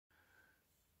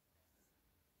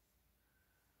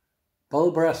Bill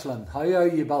Breslin, how are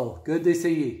you, Bill? Good to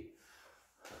see you.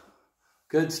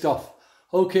 Good stuff.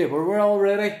 Okay, well, we're all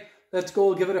ready. Let's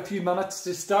go give it a few minutes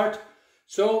to start.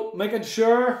 So, making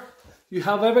sure you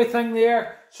have everything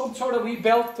there. Some sort of wee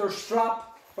belt or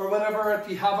strap or whatever,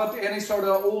 if you have it. Any sort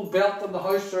of old belt in the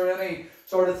house or any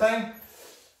sort of thing.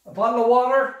 A bottle of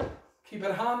water. Keep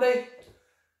it handy.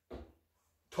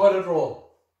 Toilet roll.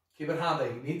 Keep it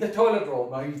handy. You need the toilet roll.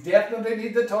 Now, you definitely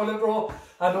need the toilet roll.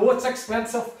 I know it's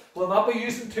expensive. We'll not be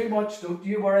using too much. Don't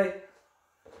you worry.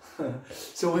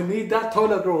 So we need that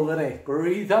toilet roll today.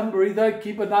 Breathe in, breathe out.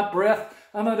 Keeping that breath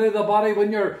in and out of the body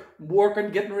when you're working,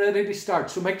 getting ready to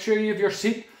start. So make sure you have your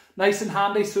seat nice and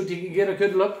handy so you can get a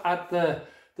good look at the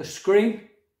screen.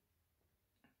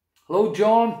 Hello,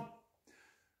 John.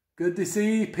 Good to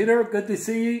see you. Peter, good to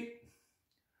see you.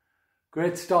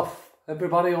 Great stuff.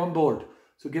 Everybody on board.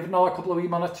 So give it now a couple of wee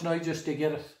minutes now just to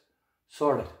get it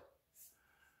sorted.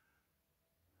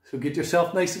 So get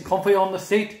yourself nice and comfy on the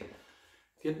seat.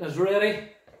 Getting us ready.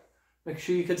 Make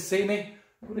sure you can see me.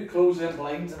 I'm going to close them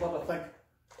blinds a bit, I think.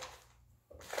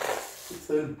 It's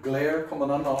the glare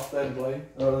coming in off them blind.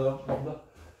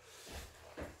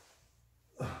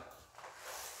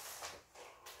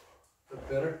 Bit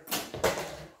better.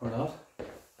 Or not.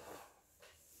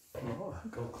 Oh, I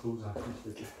think I'll close that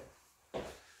completely.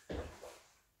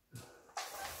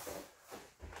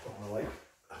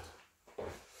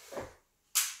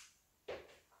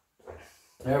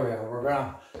 There we are, we're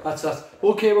around. That's us.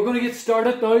 Okay, we're going to get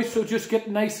started now, so just get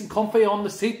nice and comfy on the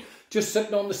seat. Just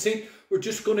sitting on the seat. We're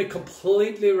just going to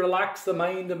completely relax the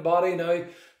mind and body now.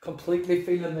 Completely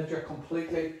feeling that you're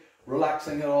completely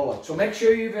relaxing it all out. So make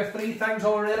sure you have your 3 things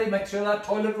already. Make sure that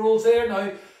toilet roll's there.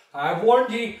 Now, I've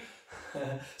warned you.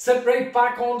 Sit right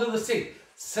back onto the seat.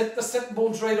 Sit the sitting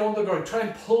bones right on the ground. Try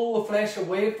and pull the flesh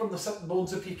away from the sitting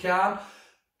bones if you can.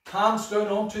 Hands down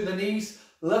onto the knees.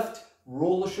 Lift.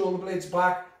 Roll the shoulder blades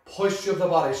back, push of the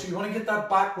body. So you want to get that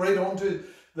back right onto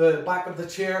the back of the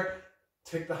chair.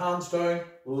 Take the hands down,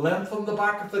 lengthen the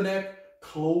back of the neck,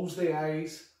 close the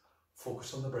eyes,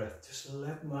 focus on the breath. Just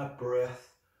letting that breath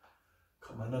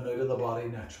come in and out of the body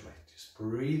naturally. Just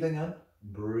breathing in,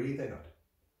 breathing out.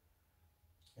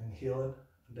 Inhaling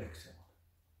and exhaling.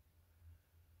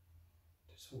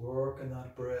 Just working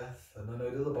that breath in and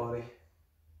out of the body.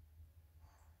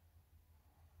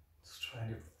 Just trying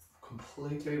to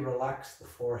completely relax the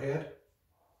forehead.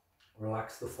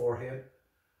 Relax the forehead,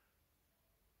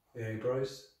 the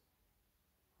eyebrows,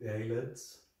 the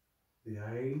eyelids, the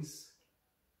eyes.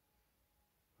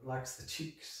 Relax the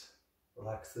cheeks,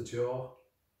 relax the jaw.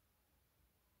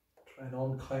 Try and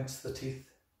unclench the teeth.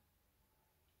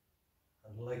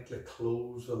 And lightly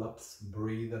close the lips and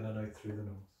breathe in and out through the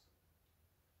nose.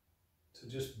 So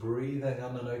just breathing in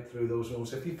and out through those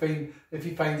noses. If you find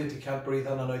that you can't breathe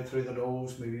in and out through the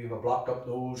nose, maybe you have a blocked up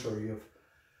nose or you have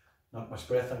not much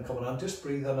breath in coming in, just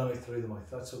breathe in and out through the mouth.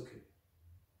 That's okay.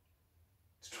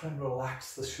 Just try and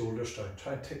relax the shoulders down.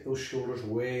 Try and take those shoulders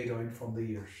way down from the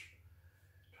ears.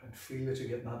 Try and feel that you're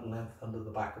getting that length under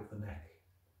the back of the neck.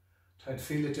 Try and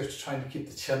feel that you're trying to keep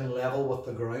the chin level with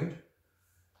the ground.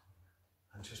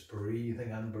 And just breathing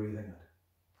in, breathing out.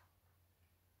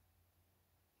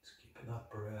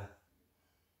 That breath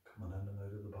coming in and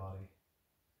out of the body,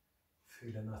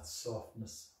 feeling that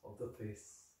softness of the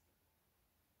face,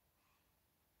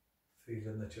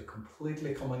 feeling that you're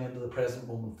completely coming into the present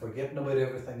moment, forgetting about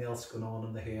everything else going on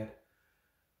in the head,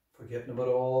 forgetting about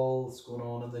all that's going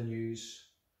on in the news,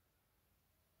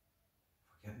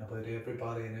 forgetting about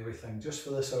everybody and everything, just for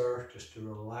this hour, just to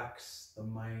relax the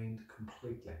mind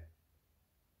completely.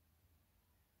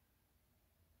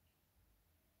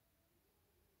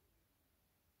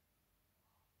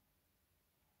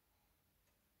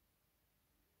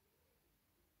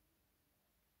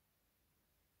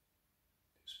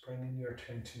 Bringing your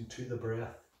attention to the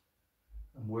breath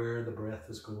and where the breath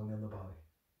is going in the body.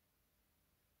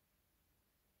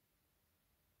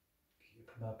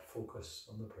 Keeping that focus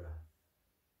on the breath.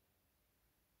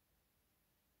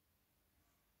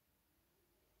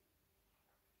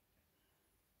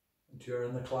 And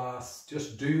during the class,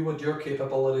 just do what your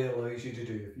capability allows you to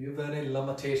do. If you have any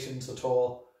limitations at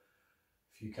all,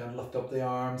 if you can't lift up the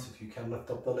arms, if you can't lift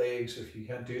up the legs, if you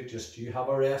can't do it, just you have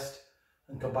a rest.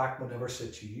 And come back whenever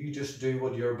suits you. You just do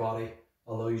what your body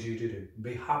allows you to do.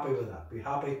 Be happy with that. Be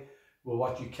happy with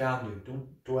what you can do.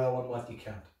 Don't dwell on what you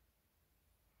can't.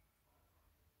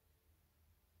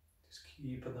 Just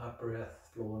keeping that breath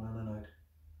flowing in and out.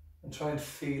 And try and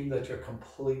feel that you're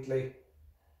completely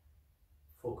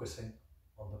focusing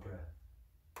on the breath.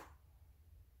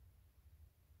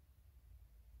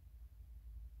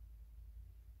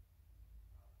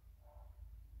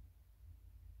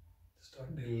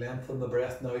 Starting to lengthen the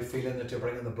breath now, feeling that you're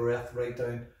bringing the breath right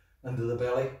down into the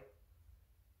belly.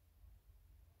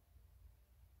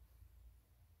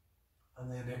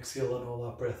 And then exhaling all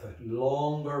that breath out.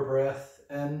 Longer breath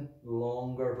in,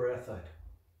 longer breath out.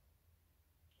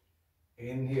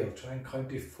 Inhale, try and count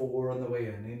to 4 on the way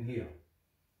in. Inhale.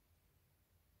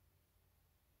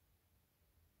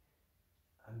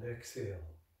 And exhale.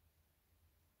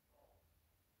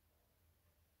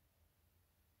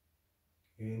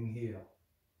 Inhale.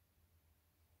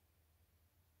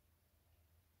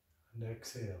 And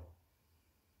exhale.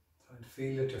 Try and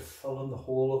feel that you're filling the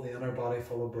whole of the inner body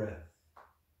full of breath.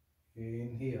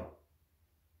 Inhale.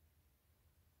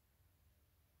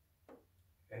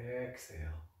 Exhale.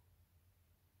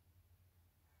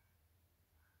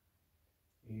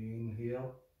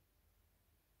 Inhale.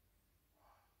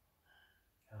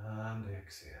 And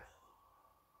exhale.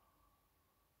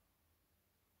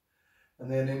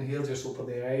 And then inhale, just open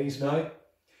the eyes now.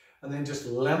 And then just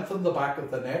lengthen the back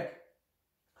of the neck.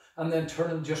 And then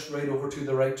turning just right over to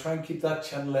the right. Try and keep that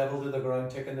chin level to the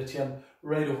ground, taking the chin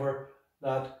right over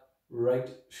that right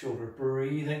shoulder.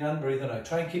 Breathing in, breathing out.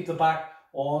 Try and keep the back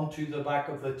onto the back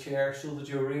of the chair so that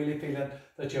you're really feeling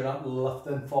that you're not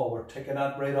lifting forward. Taking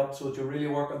that right up so that you really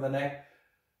work on the neck.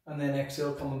 And then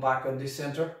exhale, coming back into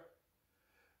center.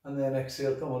 And then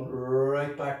exhale, coming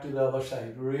right back to the other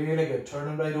side. Really good.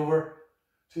 Turning right over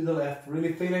to the left.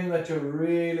 Really feeling that you're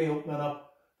really opening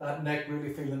up that neck,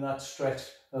 really feeling that stretch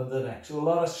of the neck. So a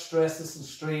lot of stresses and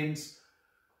strains,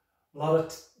 a lot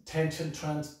of tension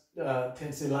tends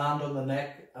to land on the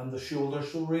neck and the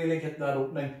shoulders. So really get that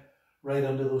opening right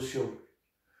under those shoulders.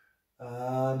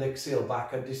 And exhale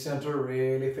back into center,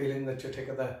 really feeling that you're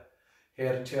taking the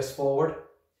head and chest forward.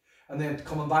 And then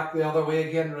coming back the other way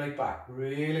again, right back.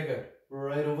 Really good.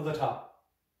 Right over the top.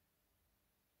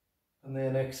 And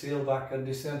then exhale back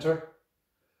into center.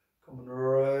 Coming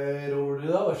right over to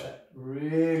the other side.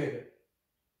 Really good.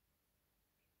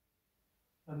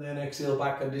 And then exhale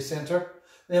back into center.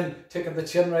 Then taking the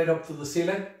chin right up to the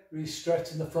ceiling. Really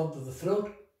stretching the front of the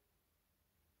throat.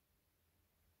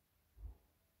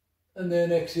 And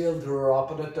then exhale,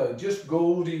 dropping it down. Just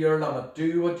go to your limit.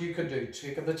 Do what you can do.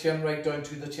 Taking the chin right down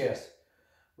to the chest.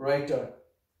 Right down.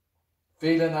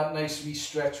 Feeling that nice wee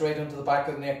stretch right into the back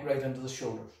of the neck, right into the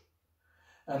shoulders.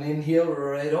 And inhale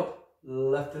right up.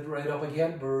 Lift it right up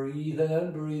again. Breathing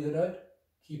in, breathing out.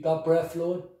 Keep that breath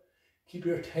flowing. Keep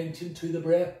your attention to the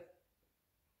breath.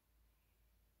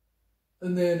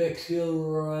 And then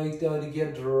exhale right down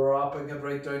again. Dropping it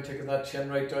right down. Taking that chin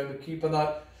right down. But keeping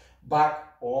that back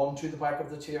onto the back of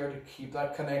the chair to keep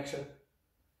that connection.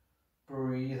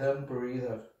 Breathe in, breathe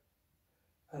out.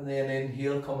 And then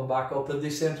inhale, coming back up to the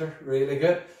center. Really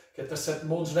good. Get the sitting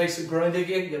bones nice and grounded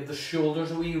again. Give the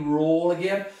shoulders a wee roll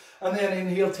again. And then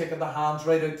inhale, taking the hands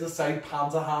right out to the side.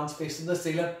 Palms of hands facing the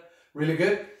ceiling. Really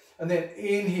good. And then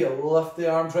inhale, lift the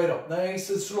arms right up. Nice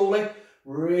and slowly.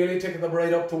 Really taking them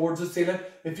right up towards the ceiling.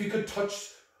 If you could touch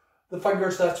the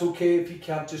fingers, that's okay. If you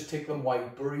can't, just take them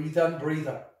wide. Breathe in, breathe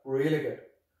out. Really good.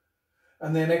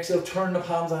 And then exhale, turn the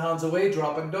palms of hands away,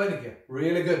 dropping down again.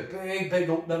 Really good. Big, big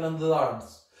opening into the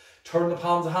arms. Turn the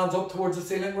palms of hands up towards the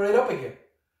ceiling, right up again.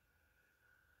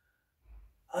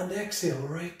 And exhale,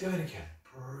 right down again.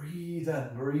 Breathe in,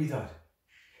 breathe out.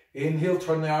 Inhale,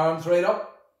 turn the arms right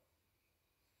up.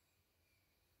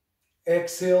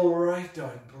 Exhale, right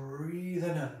down.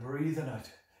 Breathing in, breathing out.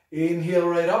 Inhale,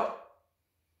 right up.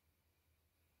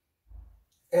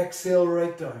 Exhale,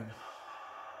 right down.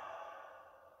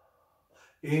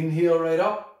 Inhale right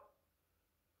up.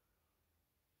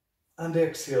 And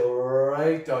exhale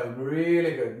right down.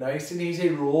 Really good. Nice and easy.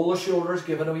 Roll the shoulders.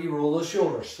 Give it a wee roll the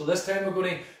shoulders. So this time we're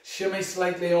going to shimmy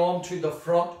slightly on to the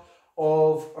front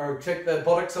of, or take the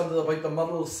buttocks under about the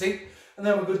middle of the seat. And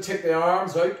then we're going to take the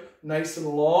arms out nice and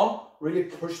long. Really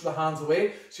push the hands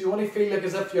away. So you want to feel like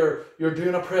as if you're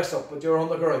doing a press up, but you're on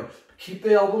the ground. Keep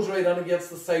the elbows right in against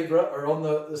the side rib, or on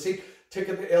the seat.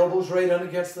 Taking the elbows right in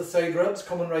against the side ribs.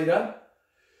 Coming right in.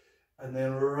 And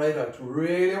then right out.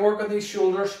 Really work on these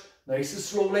shoulders. Nice and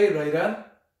slowly. Right in.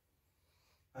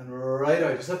 And right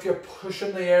out. As if you're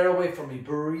pushing the air away from me.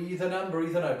 Breathing in,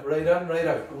 breathing out. Right in, right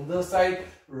out. Going to the side.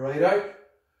 Right out.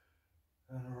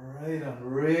 And right in.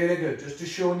 Really good. Just to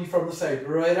showing you from the side.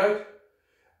 Right out.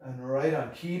 And right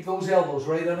on. Keep those elbows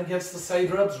right in against the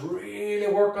side ribs.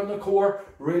 Really work on the core.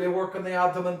 Really work on the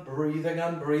abdomen. Breathing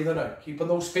in, breathing out. Keeping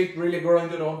those feet really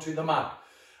grounded onto the mat.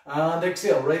 And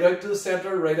exhale, right out to the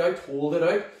center, right out, hold it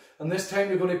out. And this time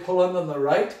you're going to pull in on the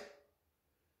right.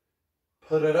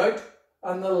 Put it out.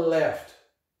 And the left.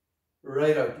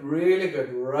 Right out. Really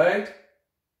good. Right.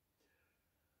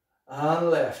 and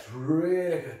left.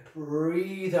 Really good.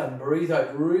 Breathe in, breathe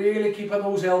out. Really keeping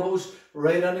those elbows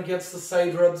right in against the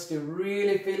side ribs. To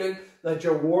really feeling that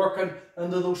you're working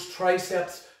into those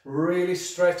triceps, really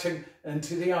stretching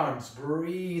into the arms.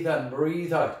 Breathe in,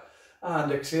 breathe out.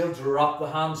 And exhale, drop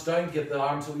the hands down, give the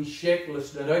arms a wee shake,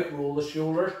 listen it out, roll the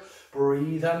shoulders.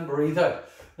 Breathe in, breathe out.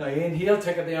 Now inhale,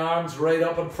 taking the arms right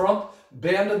up in front,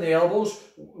 bending the elbows,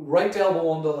 right elbow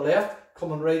onto the left,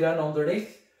 coming right in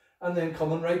underneath, and then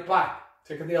coming right back.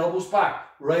 Taking the elbows back,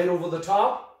 right over the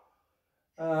top,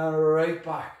 and right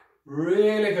back.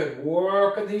 Really good.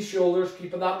 Working these shoulders,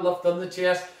 keeping that lift in the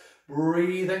chest.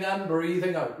 Breathing in,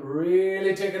 breathing out.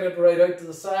 Really taking it right out to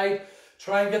the side.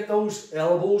 Try and get those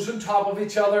elbows on top of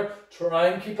each other. Try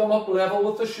and keep them up level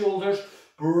with the shoulders.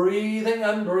 Breathing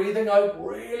in, breathing out.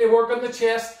 Really working the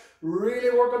chest.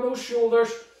 Really working those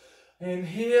shoulders.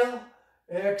 Inhale,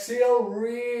 exhale.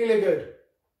 Really good.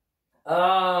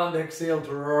 And exhale,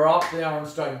 drop the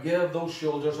arms down. Give those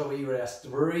shoulders a wee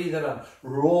rest. Breathe it in.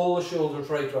 Roll the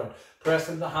shoulders right round.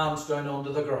 Pressing the hands down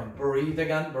onto the ground. Breathing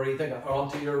in, breathing out.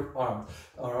 Onto your arms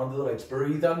or onto the legs.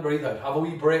 Breathe in, breathe out. Have a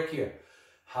wee break here.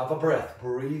 Have a breath.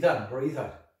 Breathe in, breathe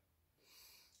out.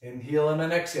 Inhale in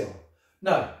and exhale.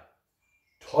 Now,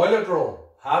 toilet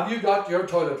roll. Have you got your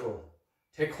toilet roll?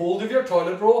 Take hold of your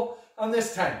toilet roll, and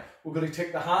this time we're going to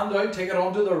take the hand down, take it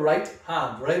onto the right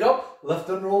hand. Right up, lift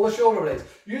and roll the shoulder blades.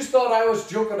 You thought I was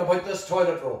joking about this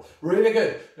toilet roll. Really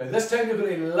good. Now this time you're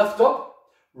going to lift up,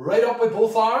 right up with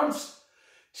both arms.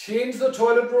 Change the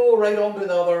toilet roll right onto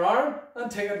the other arm and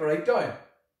take it right down.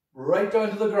 Right down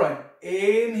to the ground.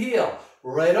 Inhale,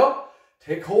 right up,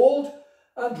 take hold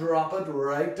and drop it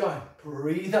right down.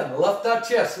 Breathe in, lift that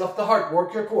chest, lift the heart,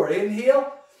 work your core.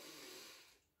 Inhale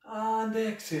and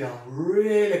exhale.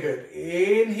 Really good.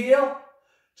 Inhale,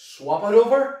 swap it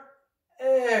over,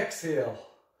 exhale.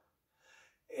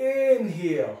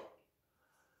 Inhale,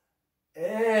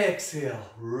 exhale.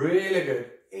 Really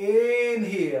good.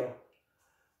 Inhale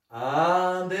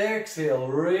and exhale.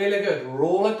 Really good.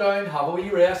 Roll it down, have a wee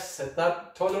rest. Sit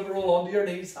that toilet roll onto your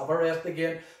knees, have a rest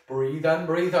again. Breathe in,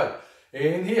 breathe out.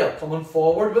 Inhale, coming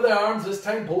forward with the arms, this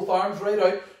time both arms right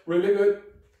out. Really good.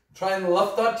 Try and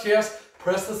lift that chest.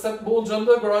 Press the sit bones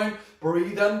under the ground.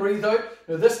 Breathe in, breathe out.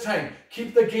 Now this time,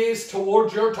 keep the gaze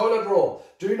towards your toilet roll.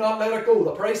 Do not let it go.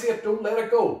 The price it, don't let it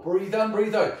go. Breathe in,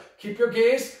 breathe out. Keep your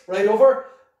gaze right over.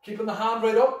 Keeping the hand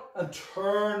right up and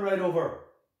turn right over.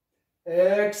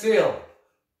 Exhale.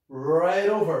 Right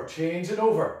over. Change it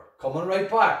over. Coming right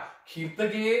back. Keep the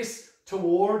gaze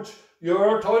towards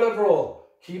your toilet roll.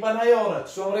 Keep an eye on it.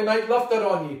 Somebody might lift it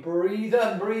on you. Breathe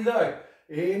in, breathe out.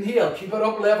 Inhale. Keep it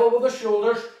up level with the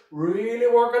shoulders. Really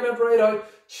working it right out.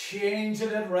 Changing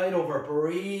it right over.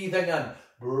 Breathing in.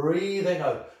 Breathing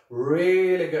out.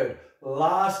 Really good.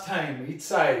 Last time each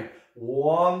side.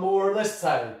 One more this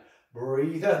side.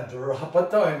 Breathe in. Drop it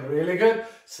down. Really good.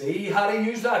 See how to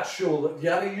use that shoulder.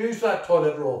 You how to use that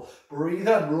toilet roll. Breathe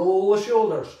in. Roll the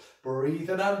shoulders.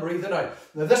 Breathing in, breathing out.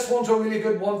 Now this one's a really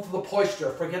good one for the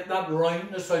posture. Forget that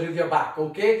roundness out of your back,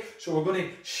 okay? So we're going to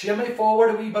shimmy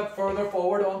forward a wee bit further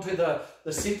forward onto the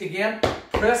seat again.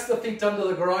 Press the feet under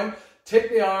the ground. Take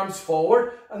the arms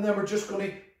forward. And then we're just going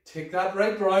to take that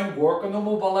right round. Work on the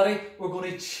mobility. We're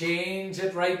going to change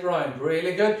it right round.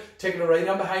 Really good. Taking it right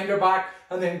on behind your back.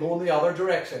 And then go in the other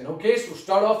direction. Okay, so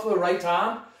start off with the right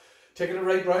hand. Taking it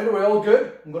right round, are we all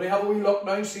good? I'm going to have a wee look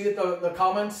now, see it, the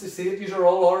comments, to see that these are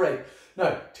all right.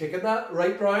 Now, taking that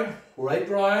right round, right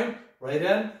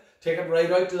in, taking it right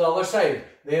out to the other side.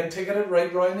 Then taking it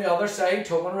right round the other side,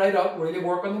 tucking right up, really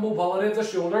working the mobility of the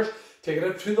shoulders, taking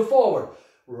it to the forward.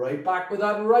 Right back with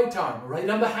that right arm, right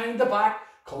in behind the back,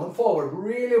 coming forward,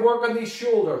 really working these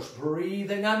shoulders,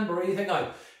 breathing in, breathing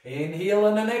out.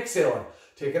 Inhaling and exhaling.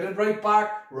 Taking it right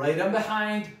back, right in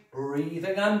behind,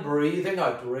 breathing in, breathing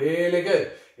out. Really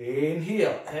good.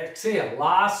 Inhale, exhale.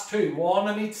 Last two, one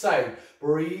on each side.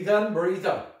 Breathe in, breathe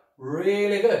out.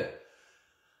 Really good.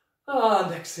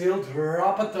 And exhale,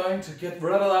 drop it down to get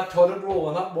rid of that toilet roll.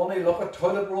 And that one, look at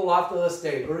toilet roll after this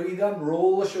day. Breathe in,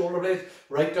 roll the shoulder blades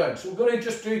right down. So we're going to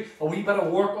just do a wee bit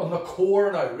of work on the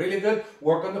core now. Really good.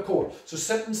 Work on the core. So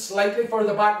sitting slightly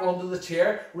further back onto the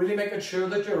chair, really making sure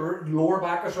that your lower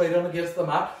back is right on against the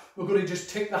mat. We're going to just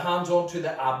take the hands onto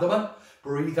the abdomen.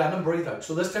 Breathe in and breathe out.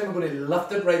 So this time we're going to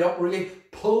lift it right up. Really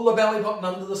pull the belly button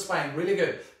under the spine. Really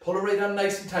good. Pull it right in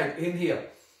nice and tight. Inhale.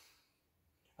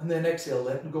 And then exhale,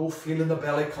 letting go, feeling the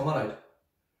belly coming out.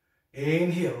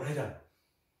 Inhale, right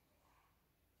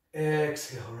in.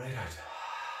 Exhale, right out.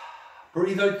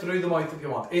 Breathe out through the mouth if you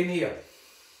want. Inhale.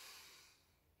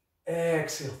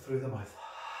 Exhale through the mouth.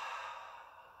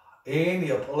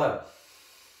 Inhale, pull out.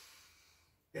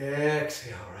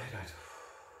 Exhale, right out.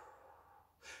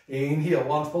 Inhale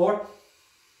once more.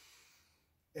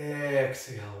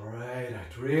 Exhale, right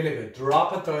out. Really good.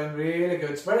 Drop it down, really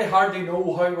good. It's very hard to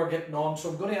know how we're getting on, so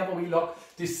I'm going to have a wee look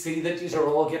to see that you are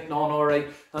all getting on all right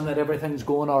and that everything's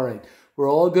going all right.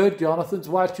 We're all good. Jonathan's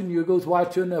watching, Hugo's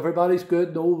watching, everybody's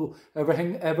good. No,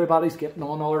 everybody's getting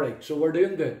on all right. So we're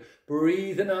doing good.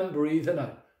 Breathing in, breathing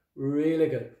out. Really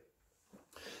good.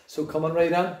 So coming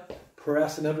right in,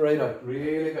 pressing it right out.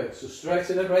 Really good. So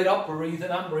stretching it right up, breathing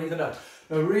in, breathing out.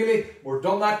 Now really, we've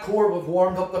done that core, we've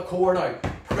warmed up the core now.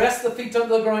 Press the feet onto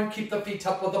the ground, keep the feet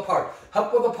hip width apart.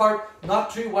 Hip width apart,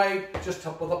 not too wide, just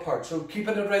hip width apart. So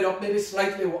keeping it right up, maybe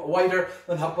slightly wider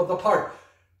than hip width apart.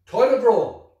 Toilet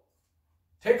roll.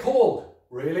 Take hold.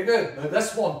 Really good. Now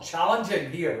this one, challenging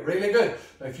here. Really good.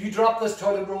 Now if you drop this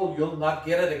toilet roll, you'll not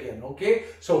get it again, okay?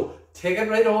 So take it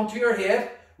right onto your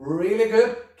head. Really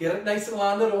good. Get it nice and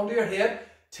landed onto your head.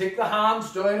 Take the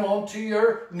hands down onto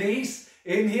your knees.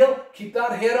 Inhale, keep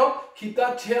that head up, keep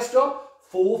that chest up,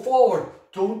 fold forward.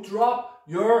 Don't drop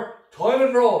your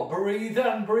toilet roll. Breathe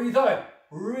in, breathe out.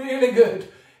 Really good.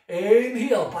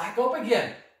 Inhale, back up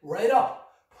again, right up.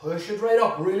 Push it right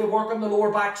up. Really work on the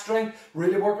lower back strength,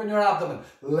 really work on your abdomen.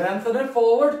 Lengthen it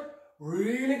forward.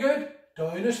 Really good.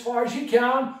 Down as far as you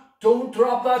can. Don't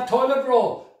drop that toilet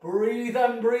roll. Breathe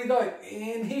in, breathe out.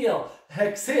 Inhale,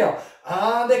 exhale,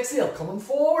 and exhale. Coming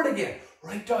forward again.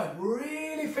 Right down,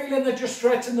 really feeling that you're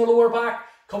stretching the lower back,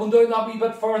 coming down that wee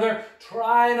bit further.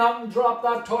 Try not to drop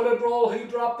that toilet roll. Who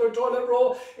dropped their toilet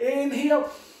roll? Inhale,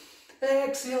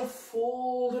 exhale,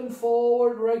 folding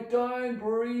forward, right down.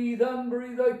 Breathe in,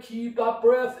 breathe out, keep that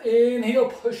breath. Inhale,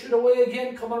 push it away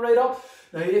again, coming right up.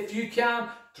 Now if you can,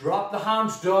 drop the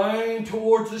hands down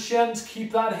towards the shins,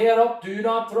 keep that head up, do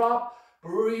not drop.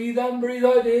 Breathe in, breathe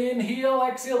out, inhale,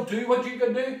 exhale, do what you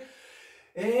can do.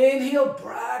 Inhale,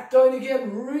 back down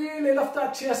again, really lift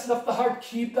that chest, lift the heart,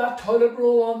 keep that toilet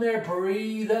roll on there,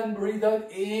 breathe in, breathe out,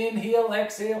 inhale,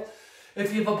 exhale.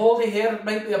 If you have a baldy head, it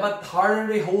might be a bit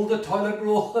harder to hold the toilet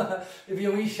roll. If you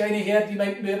have a wee shiny head, you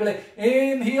might be able to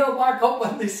inhale back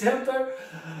up in the centre,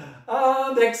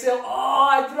 and exhale. Oh,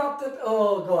 I dropped it.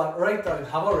 Oh, God, right down,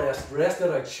 have a rest, rest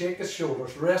it out, shake the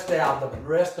shoulders, rest the abdomen,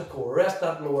 rest the core, rest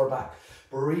that lower back.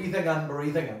 Breathing in,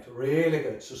 breathing out, really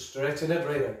good, so stretching it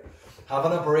right out.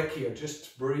 Having a break here,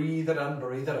 just breathe it in,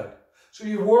 breathe it out. So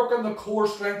you work on the core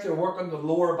strength, you work on the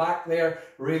lower back there,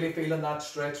 really feeling that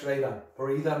stretch right in.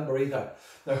 Breathe in, breathe out.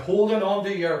 Now holding on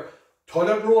to your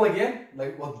toilet roll again,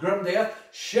 like with grim death,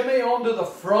 shimmy onto the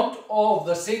front of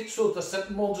the seat so the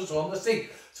sitting bones is on the seat.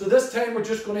 So this time we're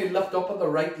just going to lift up on the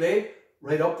right leg,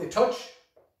 right up the touch,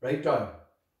 right down.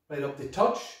 Right up the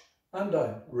touch and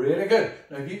down. Really good.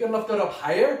 Now if you can lift it up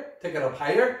higher, take it up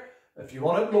higher. If you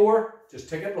want it lower, just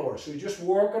take it lower. So you're just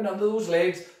working under those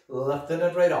legs, lifting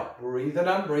it right up. Breathing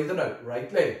in, breathing out.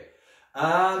 Right leg.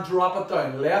 And drop it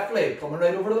down. Left leg coming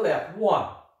right over to the left. 1.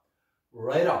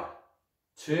 Right up.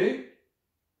 2.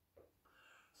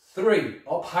 3.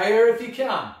 Up higher if you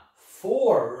can.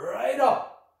 4. Right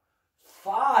up.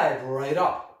 5. Right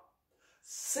up.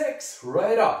 6.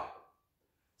 Right up.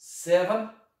 7.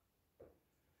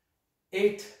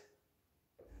 8.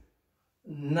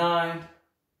 9.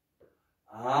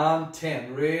 And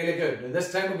 10. Really good. Now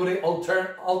this time we're going to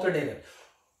alternate it.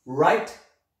 Right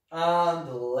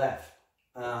and left.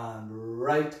 And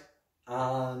right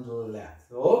and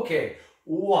left. Okay.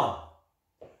 1,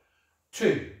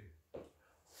 2,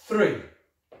 3,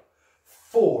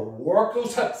 4. Work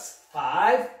those hips.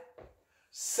 5,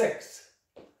 6,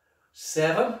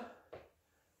 7,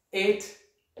 8,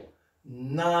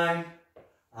 9,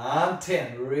 and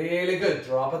 10. Really good.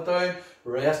 Drop it down.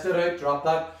 Rest it out. Drop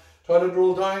that toilet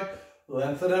roll down,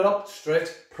 lengthen it up, stretch,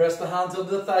 press the hands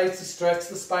under the thighs to stretch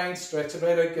the spine, stretch it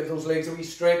right out, give those legs a wee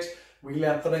stretch, wee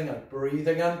lengthening out,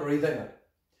 breathing in, breathing out.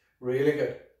 Really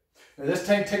good. Now this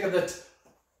time taking the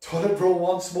toilet roll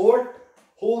once more,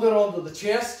 hold it onto the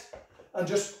chest and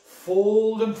just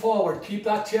folding forward, keep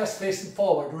that chest facing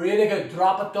forward, really good.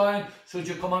 Drop it down so that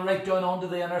you're coming right down onto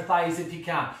the inner thighs if you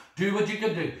can. Do what you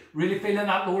can do, really feeling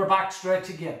that lower back stretch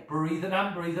again, breathing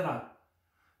in, breathing out.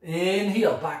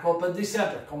 Inhale, back up in the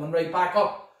centre, coming right back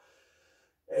up.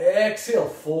 Exhale,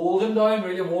 folding down,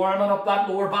 really warming up that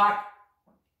lower back.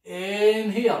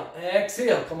 Inhale,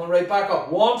 exhale, coming right back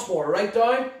up. Once more, right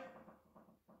down.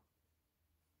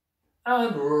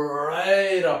 And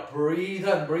right up, breathe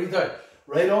in, breathe out.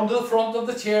 Right onto the front of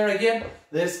the chair again.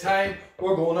 This time,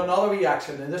 we're going another wee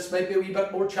action. And this might be a wee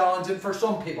bit more challenging for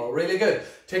some people. Really good.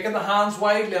 Taking the hands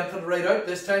wide, lengthen right out.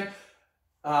 This time,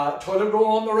 toilet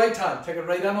roll on the right hand. Take it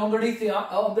right in underneath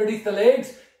the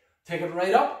legs. Take it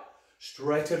right up.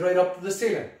 Stretch it right up to the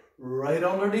ceiling. right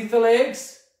underneath the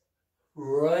legs,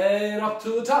 right up to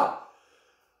the top,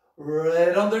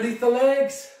 right underneath the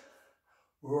legs,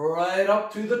 right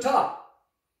up to the top,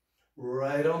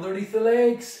 right underneath the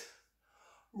legs,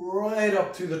 right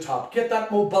up to the top. Get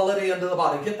that mobility into the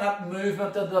body, get that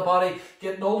movement into the body,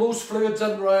 getting all those fluids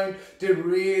in around to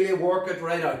really work it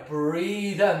right out.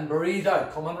 Breathe in, breathe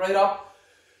out, coming right up,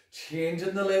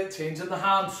 changing the leg, changing the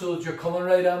hand so that you're coming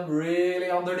right in,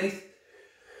 really underneath.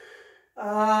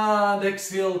 And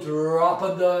exhale,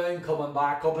 dropping down, coming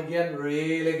back up again,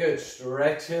 really good.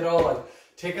 Stretch it all out.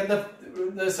 Taking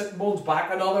the sitting bones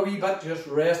back another wee bit, just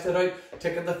rest it out.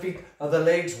 Taking the feet and the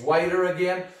legs wider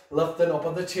again, lifting up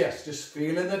on the chest, just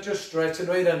feeling that you're stretching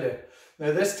right into it.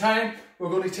 Now this time, we're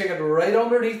going to take it right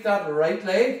underneath that right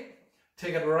leg,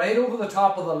 take it right over the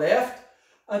top of the left,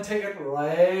 and take it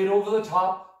right over the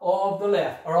top of the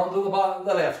left, or onto the bottom of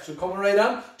the left. So coming right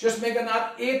on, just making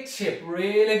that 8 shape,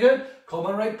 really good.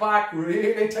 Coming right back,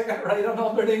 really take it right on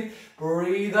underneath.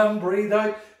 Breathe in, breathe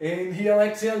out. Inhale,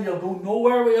 exhale. You'll go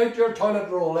nowhere without your toilet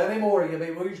roll anymore. You'll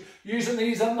be using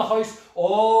these in the house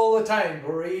all the time.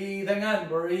 Breathing in,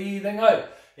 breathing out.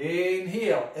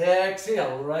 Inhale,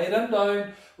 exhale, right and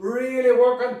down. Really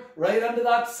working right into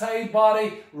that side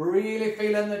body. Really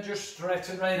feeling that you're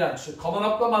stretching right in. So coming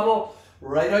up the middle,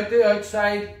 right out the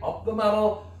outside, up the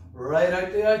middle, right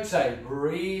out the outside.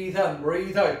 Breathe in,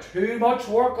 breathe out. Too much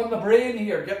work on the brain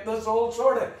here. Get this all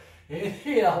sorted.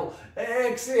 Inhale,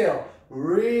 exhale.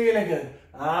 Really good.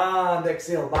 And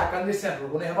exhale, back on the centre. We're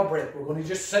going to have a break. We're going to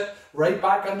just sit right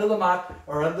back under the mat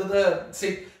or under the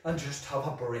seat and just have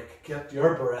a break. Get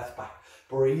your breath back.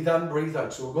 Breathe in, breathe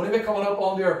out. So we're going to be coming up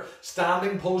on your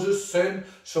standing poses soon.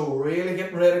 So really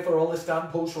getting ready for all the stand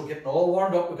poses. We're getting all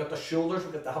warmed up. We've got the shoulders,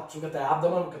 we've got the hips, we've got the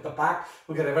abdomen, we've got the back.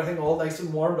 We've got everything all nice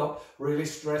and warmed up. Really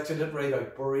stretching it right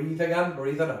out. Breathing in,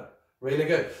 breathing out. Really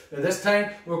good. Now this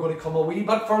time, we're going to come a wee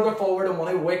bit further forward and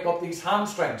want to wake up these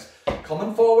hamstrings.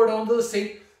 Coming forward onto the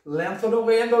seat. Lengthen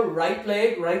away in the right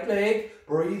leg, right leg.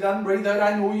 Breathe in, breathe out.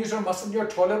 I know you are missing your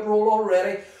toilet roll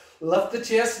already. Lift the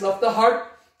chest, lift the heart.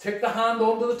 Take the hand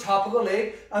onto the top of the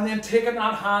leg and then taking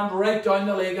that hand right down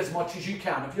the leg as much as you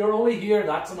can. If you're only here,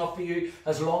 that's enough for you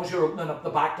as long as you're opening up the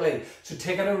back leg. So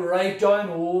taking it right down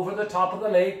over the top of the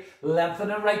leg, lengthen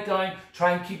it right down.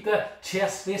 Try and keep the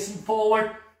chest facing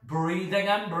forward. Breathing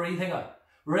in, breathing out.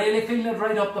 Really feeling it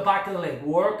right up the back of the leg.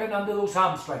 Working under those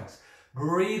hamstrings.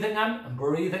 Breathing in and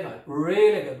breathing out.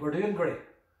 Really good. We're doing great.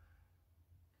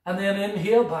 And then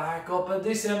inhale back up at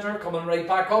the centre. Coming right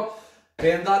back up.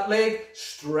 Bend that leg,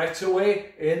 stretch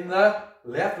away in the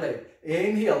left leg.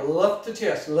 Inhale, lift the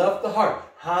chest, lift the heart,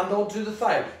 hand onto the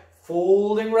thigh,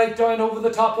 folding right down over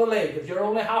the top of the leg. If you're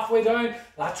only halfway down,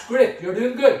 that's great, you're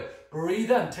doing good.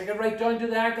 Breathe in, take it right down to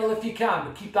the ankle if you can,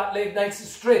 but keep that leg nice and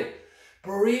straight.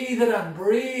 Breathe it in,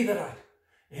 breathe it out.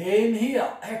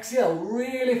 Inhale, exhale,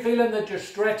 really feeling that you're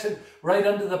stretching right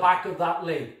under the back of that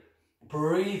leg.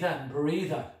 Breathe in,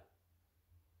 breathe out.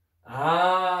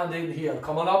 And inhale,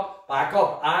 coming up, back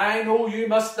up. I know you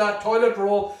missed that toilet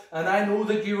roll and I know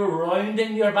that you were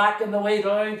rounding your back on the way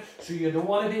down, so you don't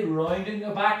want to be rounding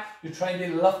your back. You're trying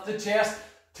to lift the chest,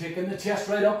 taking the chest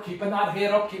right up, keeping that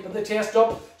head up, keeping the chest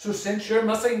up. So since you're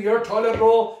missing your toilet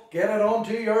roll, get it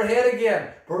onto your head again.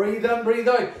 Breathe in, breathe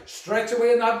out. Stretch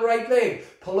away in that right leg,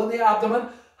 pulling the abdomen,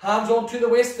 hands onto the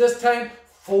waist this time,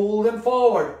 folding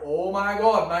forward. Oh my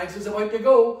God, mine's is about to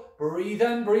go. Breathe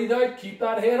in, breathe out, keep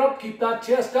that head up, keep that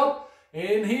chest up.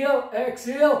 Inhale,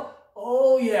 exhale.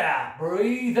 Oh yeah,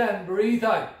 breathe in, breathe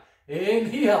out.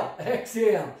 Inhale,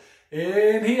 exhale.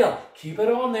 Inhale, keep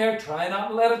it on there, try not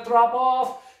to let it drop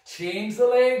off. Change the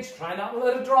legs, try not to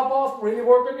let it drop off, really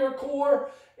work on your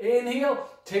core. Inhale,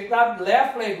 take that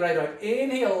left leg right out.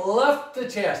 Inhale, lift the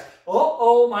chest.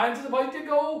 Uh-oh, mine's about to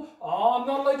go. Oh, I'm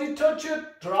not allowed to touch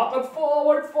it. Drop it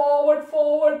forward, forward,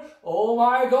 forward. Oh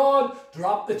my God,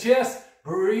 drop the chest.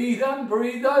 Breathe in,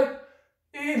 breathe out.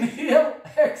 Inhale,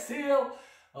 exhale.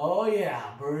 Oh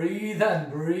yeah, breathe in,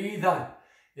 breathe out.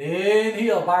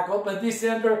 Inhale, back up at the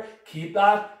center. Keep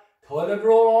that toilet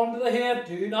roll onto the head.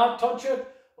 Do not touch it.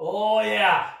 Oh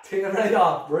yeah, take it right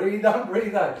off. Breathe in,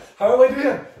 breathe out. How are we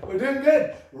doing? We're doing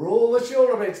good. Roll the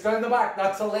shoulder blades down the back.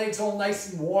 That's the legs all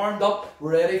nice and warmed up,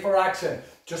 ready for action.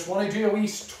 Just want to do a wee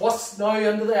twist now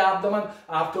into the abdomen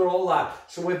after all that.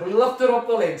 So we've lifted up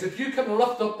the legs. If you can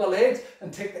lift up the legs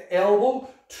and take the elbow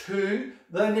to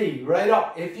the knee, right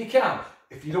up if you can.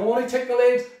 If you don't want to take the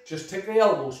legs, just take the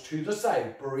elbows to the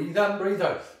side. Breathe in, breathe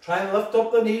out. Try and lift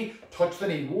up the knee, touch the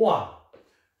knee. 1,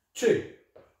 2,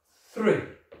 3,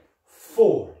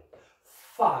 4,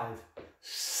 5,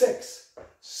 6,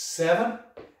 7,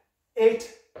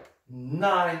 8,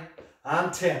 9,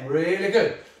 and 10. Really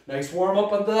good. Nice warm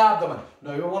up into the abdomen.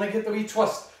 Now we want to get the wee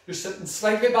twist. You're sitting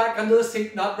slightly back into the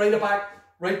seat, not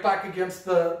right back against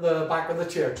the back of the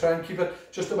chair. Try and keep it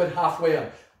just about halfway in.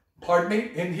 Pardon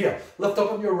me, inhale. Lift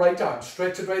up on your right arm,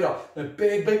 stretch it right up. Now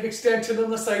big extension in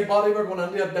the side body. We're going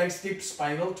into a nice deep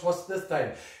spinal twist this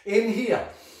time. Inhale.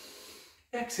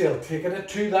 Exhale, taking it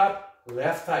to that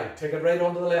left thigh. Take it right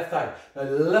onto the left thigh. Now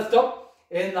lift up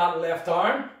in that left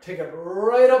arm. Take it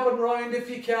right up and round if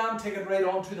you can. Take it right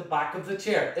onto the back of the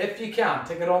chair. If you can,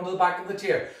 take it onto the back of the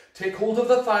chair. Take hold of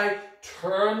the thigh.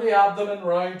 Turn the abdomen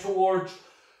round towards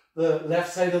the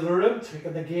left side of the room.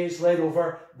 Taking the gaze right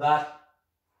over that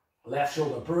left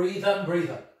shoulder. Breathe in,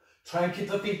 breathe out. Try and keep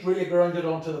the feet really grounded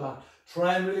onto the mat.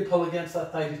 Try and really pull against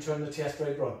that thigh to turn the chest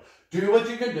right round. Do what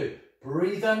you can do.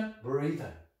 Breathe in, breathe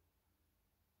in.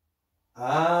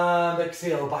 And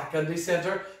exhale back into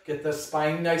center. Get the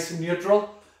spine nice and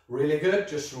neutral. Really good.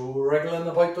 Just wriggling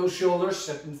about those shoulders.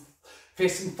 Sitting,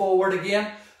 facing forward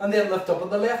again. And then lift up on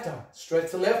the left arm.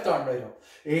 Stretch the left arm right up.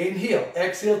 Inhale.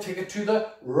 Exhale. Take it to the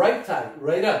right thigh.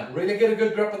 Right in. Really get a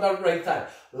good grip on that right thigh.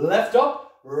 Lift up.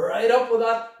 Right up with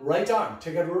that right arm.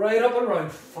 Take it right up and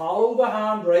round. Follow the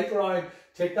hand right round.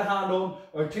 Take the hand on,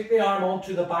 or take the arm on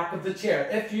to the back of the chair,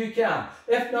 if you can.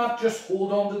 If not, just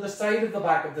hold on to the side of the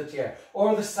back of the chair,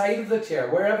 or the side of the chair,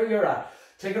 wherever you're at.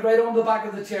 Take it right on the back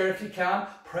of the chair if you can,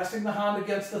 pressing the hand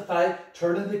against the thigh,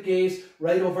 turning the gaze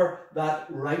right over that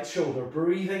right shoulder.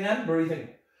 Breathing in, breathing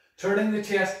out. Turning the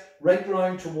chest right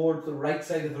round towards the right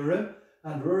side of the room,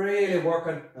 and really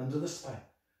working into the spine.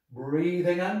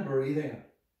 Breathing in, breathing out.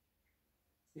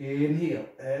 Inhale,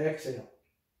 exhale.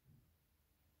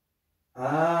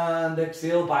 And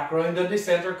exhale, back round into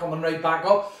center, coming right back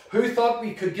up. Who thought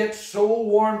we could get so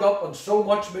warmed up and so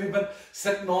much movement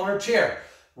sitting on our chair?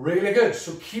 Really good.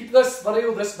 So keep this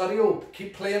video,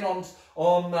 keep playing on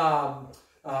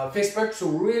Facebook. So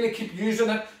really keep using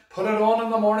it. Put it on in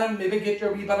the morning. Maybe get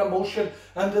your wee bit of motion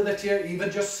into the chair.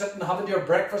 Even just sitting having your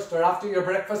breakfast or after your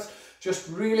breakfast. Just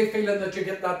really feeling that you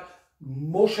get that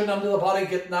motion into the body,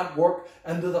 getting that work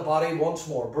into the body once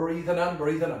more. Breathing in,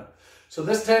 breathing out. So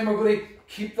this time we're going to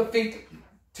keep the feet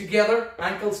together,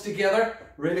 ankles together,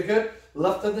 really good.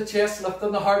 Lifting the chest,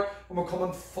 lifting the heart, and we're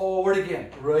coming forward again,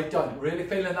 right down. Really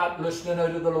feeling that loosening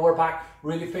out of the lower back,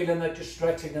 really feeling that you're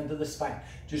stretching into the spine.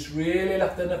 Just really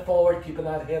lifting it forward, keeping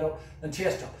that head up and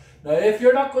chest up. Now if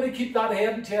you're not going to keep that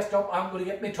head and chest up, I'm going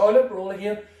to get my toilet roll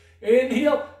again.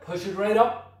 Inhale, push it right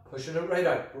up, pushing it right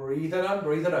out. Breathe it in,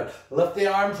 breathe it out. Lift the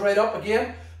arms right up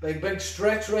again, big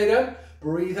stretch right in.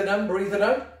 Breathe it in, breathe it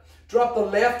out. Drop the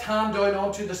left hand down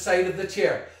onto the side of the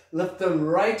chair. Lift the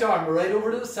right arm right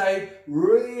over to the side.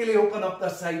 Really open up the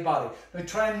side body. Now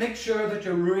try and make sure that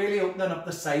you're really opening up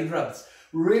the side ribs.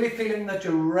 Really feeling that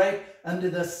you're right into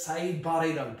the side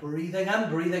body now. Breathing in,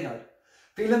 breathing out.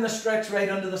 Feeling the stretch right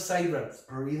under the side ribs.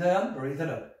 Breathe in, breathe it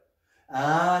out.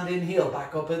 And inhale,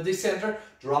 back up in the center.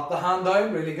 Drop the hand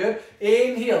down, really good.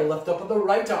 Inhale, lift up with the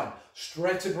right arm.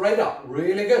 Stretch it right up,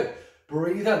 really good.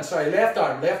 Breathe in, sorry, left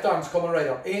arm's coming right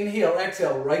up. Inhale,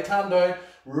 exhale, right hand down.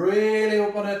 Really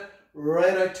open it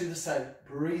right out to the side.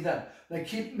 Breathe in. Now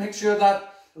make sure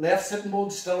that left sitting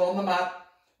bone's still on the mat,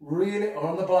 really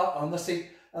on the seat,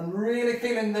 and really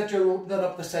feeling that you're opening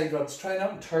up the side ribs. Try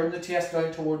not to turn the chest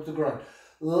down towards the ground.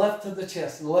 Lifting the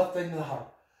chest, lifting the heart.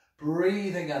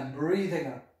 Breathing in, breathing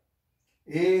out.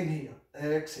 Inhale,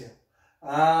 exhale.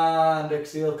 And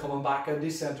exhale, coming back into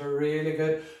center, really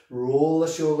good. Roll the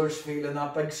shoulders, feeling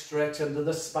that big stretch into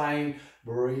the spine.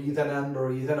 Breathing in,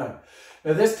 breathing out.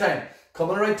 Now this time,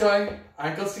 coming right down,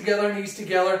 ankles together, knees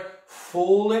together,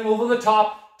 folding over the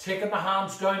top, taking the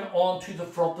hands down onto the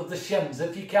front of the shins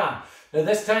if you can. Now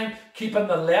this time, keeping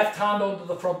the left hand onto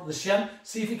the front of the shin.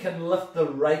 See if you can lift the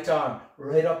right arm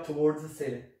right up towards the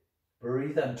ceiling.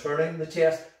 Breathe in, turning the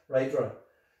chest right round.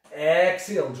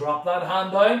 Exhale, drop that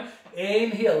hand down.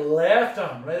 Inhale, left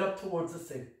arm right up towards the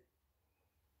ceiling.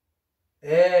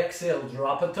 Exhale,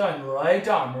 drop it down, right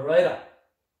arm right up.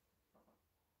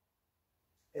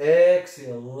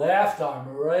 Exhale, left arm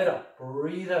right up.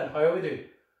 Breathe in, how we do?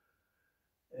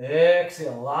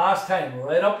 Exhale, last time,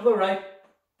 right up to the right.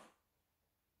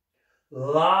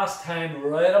 Last time,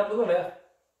 right up to the left.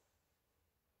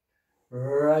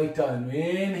 Right down,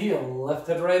 inhale, lift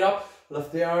it right up.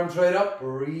 Lift the arms right up,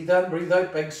 breathe in, breathe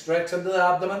out, big stretch into the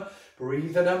abdomen,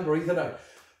 breathing in, breathing out.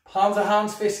 Palms of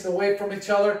hands facing away from each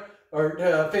other,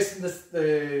 or facing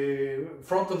the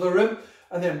front of the room,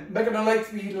 and then making a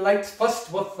light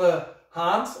fist with the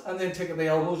hands, and then taking the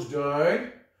elbows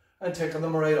down, and taking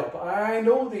them right up. I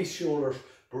know these shoulders.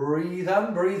 Breathe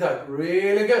in, breathe out,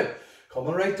 really good.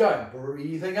 Coming right down,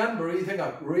 breathing in, breathing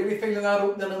out, really feeling that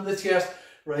opening in the chest,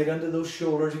 right into those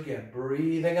shoulders again.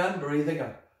 Breathing in, breathing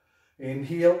out.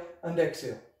 Inhale and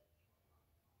exhale.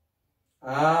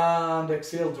 And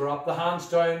exhale, drop the hands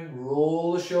down,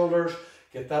 roll the shoulders,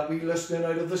 get that wee loosening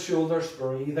out of the shoulders,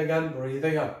 breathing in,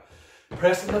 breathing out.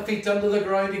 Pressing the feet under the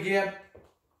ground again,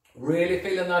 really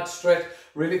feeling that stretch,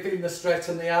 really feeling the stretch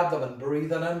in the abdomen,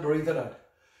 breathing in, breathing out.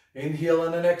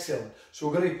 Inhaling and exhaling. So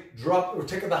we're going to drop, we're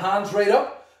taking the hands right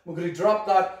up, we're going to drop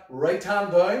that right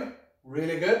hand down,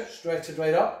 really good, stretch it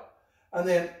right up, and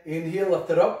then inhale, lift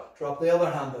it up, drop the other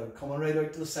hand down, coming right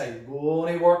out to the side.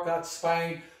 Only work that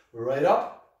spine, right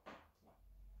up,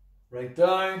 right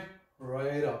down,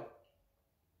 right up,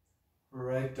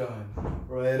 right down,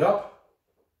 right up,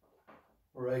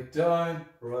 right down,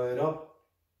 right up,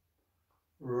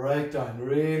 right down.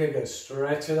 Really good.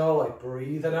 Stretch it all out.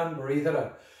 Breathe it in, breathe it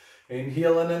out.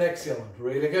 Inhaling and exhaling.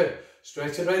 Really good.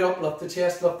 Stretch it right up. Lift the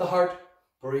chest, lift the heart.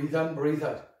 Breathe in, breathe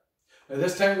out. Now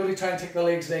this time we're going to try and take the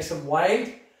legs nice and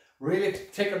wide. Really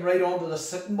take them right onto the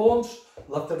sitting bones.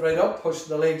 Lift it right up. Push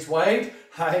the legs wide.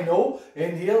 I know.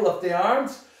 Inhale, lift the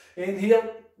arms.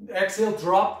 Inhale, exhale,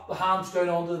 drop the hands down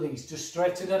onto the knees. Just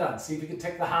stretching it in. See if you can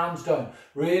take the hands down.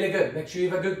 Really good. Make sure you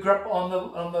have a good grip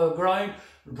on the ground.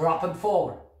 Dropping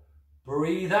forward.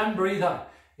 Breathe in, breathe out.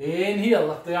 Inhale,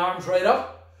 lift the arms right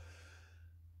up.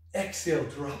 Exhale,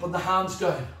 dropping the hands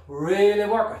down. Really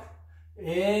work it.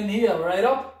 Inhale, right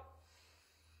up.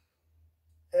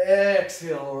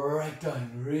 Exhale, right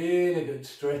down. Really good.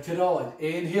 Stretch it all out.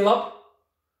 Inhale up.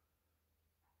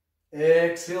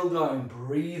 Exhale down.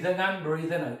 Breathing in,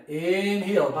 breathing out.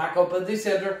 Inhale, back up in the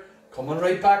center. Coming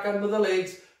right back under the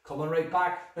legs. Coming right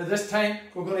back. Now this time,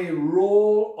 we're going to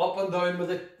roll up and down with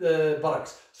the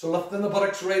buttocks. So lifting the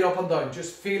buttocks right up and down.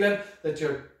 Just feeling that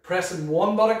you're pressing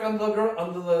one buttock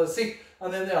under the seat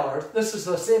and then the other. This is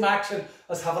the same action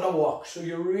as having a walk. So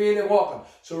you're really walking.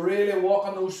 So really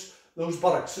walking those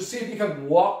buttocks. So see if you can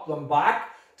walk them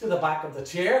back to the back of the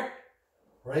chair.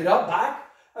 Right up,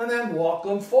 back. And then walk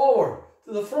them forward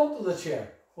to the front of the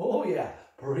chair. Oh yeah.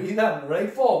 Breathe in,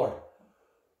 right forward.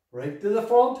 Right to the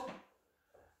front.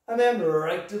 And then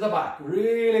right to the back.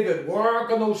 Really good.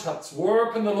 Work on those hips.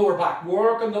 Work on the lower back.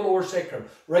 Work on the lower sacrum.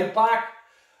 Right back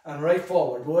and right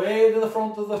forward. Way to the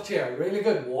front of the chair. Really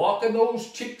good. Walking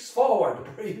those cheeks forward.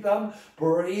 Breathe in.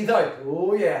 Breathe out.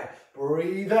 Oh yeah.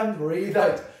 Breathe in. Breathe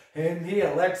out.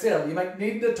 Inhale. Exhale. You might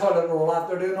need the toilet roll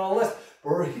after doing all this.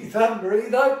 Breathe in.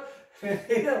 Breathe out.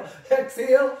 Inhale.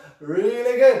 Exhale.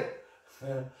 Really good.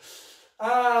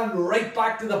 And right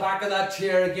back to the back of that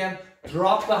chair again.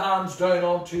 Drop the hands down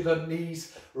onto the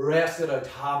knees. Rest it out.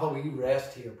 Have a wee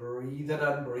rest here. Breathe it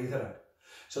in, breathe it out.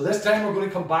 So this time we're going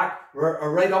to come back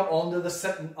right up onto the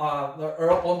sitting,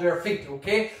 or up onto our feet,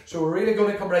 okay? So we're really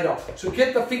going to come right up. So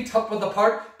get the feet up with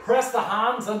apart. Press the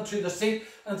hands into the seat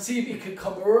and see if you can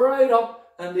come right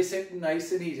up and they sit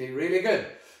nice and easy. Really good.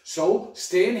 So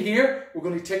staying here, we're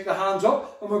going to take the hands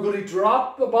up and we're going to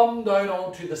drop the bum down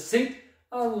onto the seat.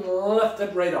 And lift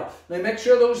it right up. Now make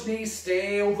sure those knees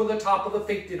stay over the top of the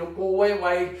feet. They don't go away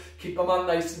wide. Keep them on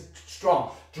nice and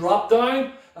strong. Drop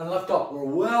down and lift up. We're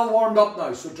well warmed up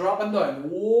now. So dropping down.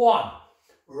 1.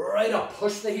 Right up.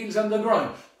 Push the heels on the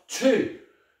ground. 2.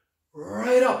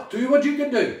 Right up. Do what you can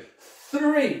do.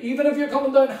 3. Even if you're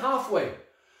coming down halfway.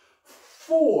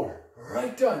 4.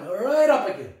 Right down. Right up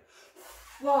again.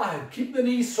 5. Keep the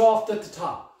knees soft at the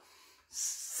top.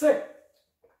 6.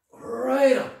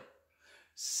 Right up.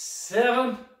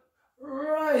 7,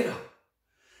 right up.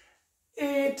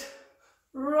 8,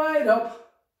 right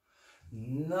up.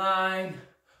 9,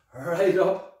 right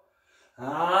up.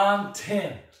 And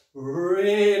 10.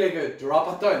 Really good.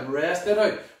 Drop it down. Rest it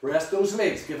out. Rest those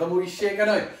legs. Give them a wee shaking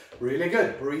out. Really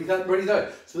good. Breathe in, breathe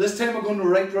out. So this time we're going to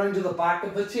right round to the back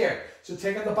of the chair. So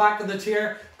taking the back of the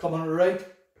chair, coming right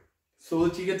so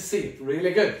that you can see it.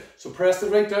 Really good. So press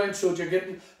it right down so that you're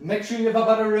getting, make sure you have a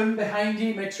bit of room behind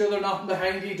you. Make sure there's nothing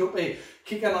behind you. Don't be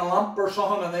kicking a lamp or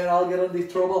something and then I'll get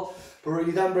into trouble.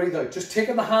 Breathe in, breathe out. Just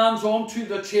taking the hands onto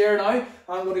the chair now.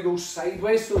 I'm going to go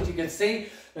sideways so that you can see.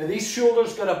 Now these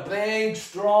shoulders got a big,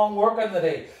 strong work in the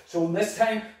day. So this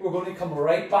time we're going to come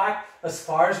right back as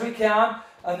far as we can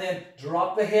and then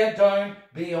drop the head down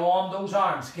beyond those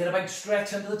arms. Get a big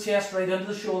stretch into the chest, right into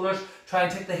the shoulders. Try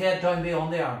and take the head down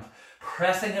beyond the arms.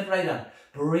 Pressing it right in.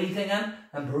 Breathing in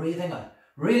and breathing out.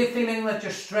 Really feeling that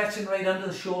you're stretching right into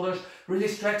the shoulders. Really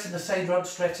stretching the side ribs,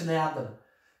 stretching the abdomen.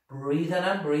 Breathing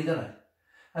in, breathing out.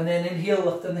 And then inhale,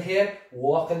 lifting the head,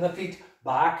 walking the feet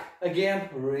back again.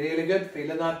 Really good.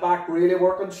 Feeling that back, really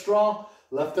working strong.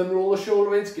 Lift and roll the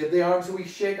shoulder blades. Give the arms a wee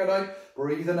shake it out.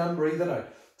 Breathing in, breathing out.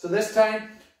 So this time,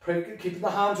 keeping the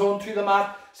hands onto the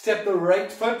mat. Step the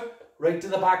right foot right to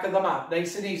the back of the mat.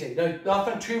 Nice and easy. Now,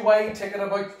 nothing too wide, taking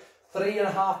about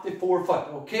 3.5 to 4 foot,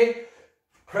 okay?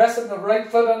 Pressing the right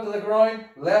foot onto the ground,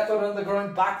 left foot on the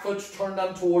ground, back foot's turned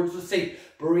in towards the seat.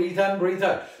 Breathe in, breathe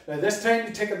out. Now this time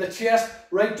you're taking the chest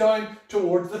right down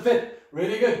towards the feet.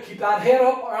 Really good. Keep that head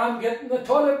up or I'm getting the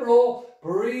toilet roll.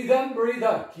 Breathe in, breathe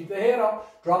out. Keep the head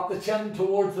up. Drop the chin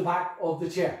towards the back of the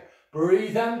chair.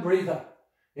 Breathe in, breathe out.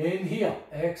 Inhale,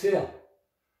 exhale.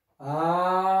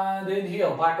 And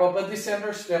inhale. Back up at the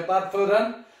center. Step that foot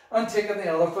in and taking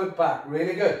the other foot back.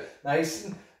 Really good. Nice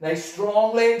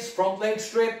strong legs. Front leg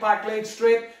straight, back leg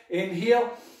straight. Inhale.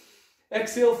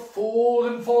 Exhale,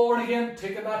 folding forward again,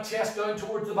 taking that chest down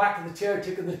towards the back of the chair,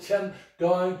 taking the chin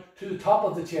down to the top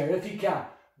of the chair if you can.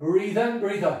 Breathe in,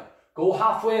 breathe out. Go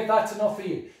halfway if that's enough for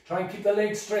you. Try and keep the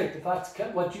legs straight if that's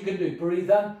what you can do.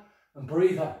 Breathe in and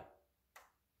breathe out.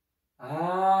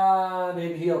 And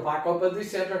inhale, back up at the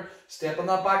center, stepping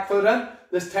that back foot in.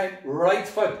 This time, right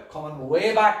foot coming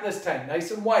way back this time,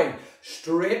 nice and wide.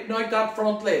 Straighten out that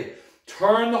front leg.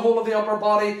 Turn the whole of the upper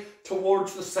body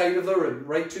towards the side of the room,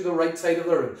 right to the right side of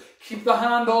the room. Keep the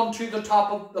hand on to the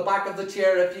top of the back of the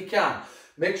chair if you can.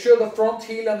 Make sure the front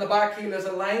heel and the back heel is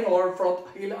aligned, or front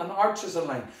heel and arch is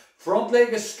aligned. Front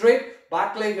leg is straight,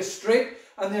 back leg is straight,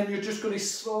 and then you're just going to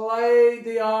slide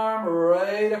the arm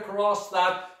right across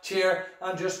that chair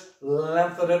and just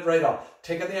lengthen it right up.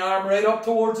 Taking the arm right up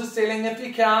towards the ceiling if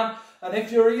you can, and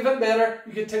if you're even better,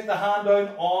 you can take the hand down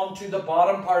onto the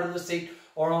bottom part of the seat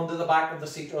or onto the back of the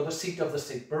seat or the seat of the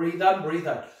seat. Breathe in, breathe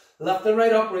out. Lift it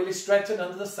right up, really stretching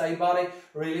into the side body,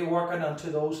 really working into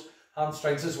those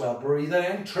hamstrings as well. Breathe it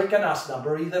in, Trikonasana.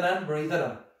 Breathe it in, breathe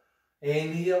it in.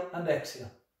 Inhale and exhale.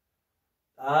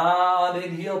 And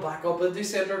inhale, back up in the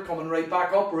center, coming right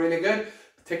back up, really good.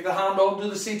 Take the hand onto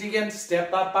the seat again,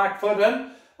 step that back foot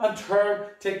in, and turn,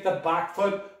 take the back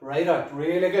foot right out,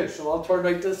 really good. So I'll turn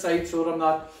right to the side so that I'm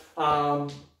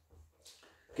not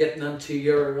getting into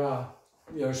your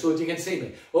so that you can see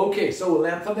me. Okay, so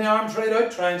lengthen the arms right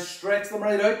out, try and stretch them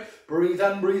right out. Breathe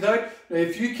in, breathe out. Now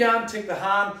if you can, take the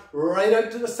hand right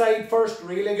out to the side first,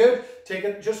 really good. Take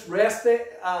it, just rest the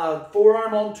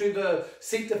forearm onto the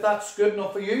seat if that's good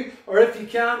enough for you. Or if you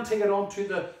can, take it onto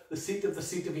the seat of the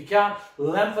seat if you can.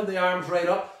 Lengthen the arms right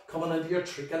up, coming into your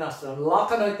Trikonasana.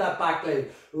 Locking out that back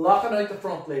leg, locking out the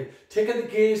front leg. Taking the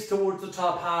gaze towards the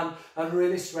top hand and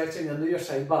really stretching into your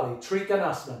side body.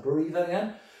 Trikonasana, breathing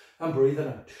in and breathing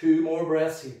out. 2 more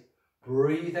breaths here.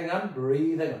 Breathing in,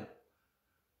 breathing out.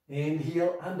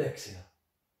 Inhale and exhale.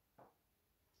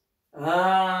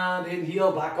 And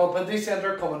inhale, back up in the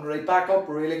center, coming right back up,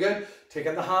 really good.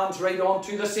 Taking the hands right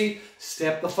onto the seat,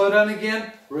 step the foot in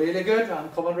again, really good.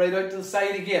 And coming right out to the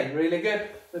side again, really good.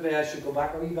 Maybe I should go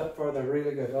back a wee bit further,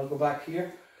 really good. I'll go back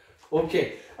here.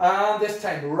 Okay, and this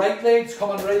time, right leg's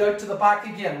coming right out to the back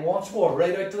again, once more,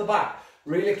 right out to the back.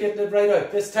 Really getting it right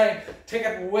out. This time, take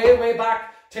it way, way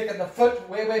back. Taking the foot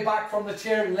way, way back from the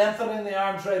chair, lengthening the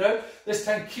arms right out. This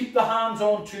time, keep the hands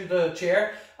onto the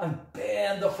chair and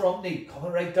bend the front knee.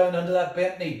 Coming right down into that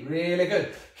bent knee. Really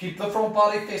good. Keep the front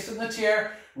body facing the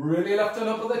chair. Really lifting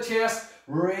up with the chest.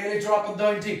 Really dropping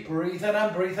down deep. Breathing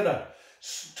in, breathing out.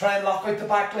 Try and lock out the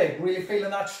back leg. Really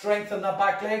feeling that strength in that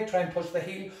back leg. Try and push the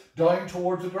heel down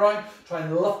towards the ground. Try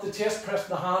and lift the chest.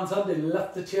 Pressing the hands in to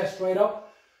lift the chest right up.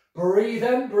 Breathe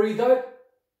in, breathe out.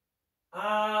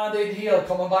 And inhale,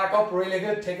 coming back up, really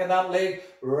good. Taking that leg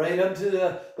right into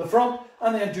the front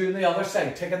and then doing the other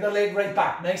side. Taking the leg right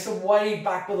back, nice and wide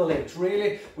back with the legs.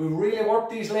 We really work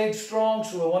these legs strong,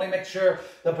 so we want to make sure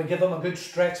that we give them a good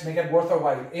stretch, make it worth our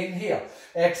while. Inhale,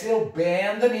 exhale,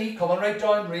 bend the knee, coming right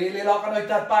down, really locking out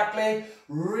that back leg,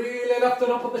 really lifting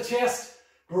up with the chest.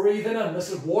 Breathing in, this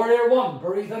is warrior 1.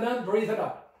 Breathing in, breathing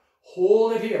out.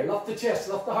 Hold it here, lift the chest,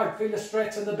 lift the heart, feel the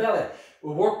stretch in the belly.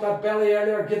 We worked that belly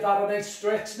earlier, give that a nice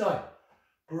stretch now.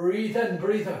 Breathe in,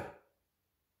 breathe out.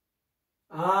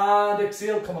 And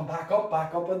exhale, coming back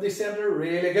up in the center,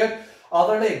 really good.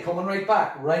 Other leg, coming right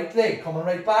back. Right leg, coming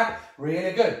right back,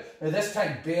 really good. Now this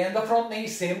time, bend the front knee,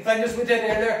 same thing as we did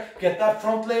earlier. Get that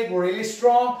front leg really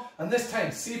strong. And this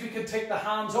time, see if you can take the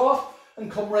hands off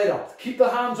and come right up. Keep the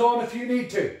hands on if you need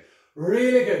to.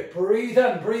 Really good. Breathe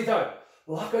in, breathe out.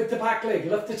 Lock out the back leg,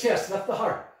 lift the chest, lift the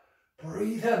heart.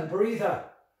 Breathe in, breathe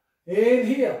out.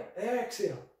 Inhale,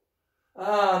 exhale.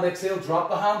 And exhale, drop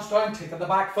the hands down, taking the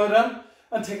back foot in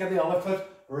and taking the other foot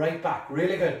right back.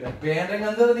 Really good. Then bending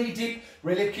into the knee deep,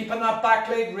 really keeping that back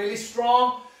leg really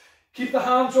strong. Keep the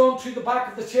hands on to the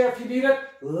back of the chair if you need it.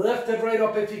 Lift it right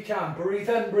up if you can. Breathe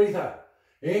in, breathe out.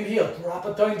 Inhale, drop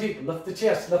it down deep, lift the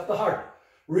chest, lift the heart.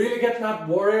 Really getting that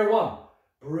warrior 1.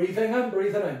 Breathing in,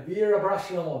 breathing out.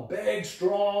 Virabhadrasana 1. Big,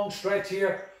 strong stretch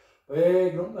here.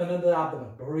 Big rumpling into the abdomen.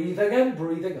 Breathing in,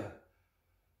 breathing out.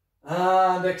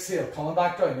 And exhale, coming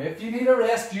back down. If you need a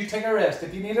rest, you take a rest.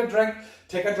 If you need a drink,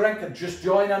 take a drink and just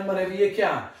join in whenever you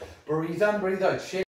can. Breathe in, breathe out. Shake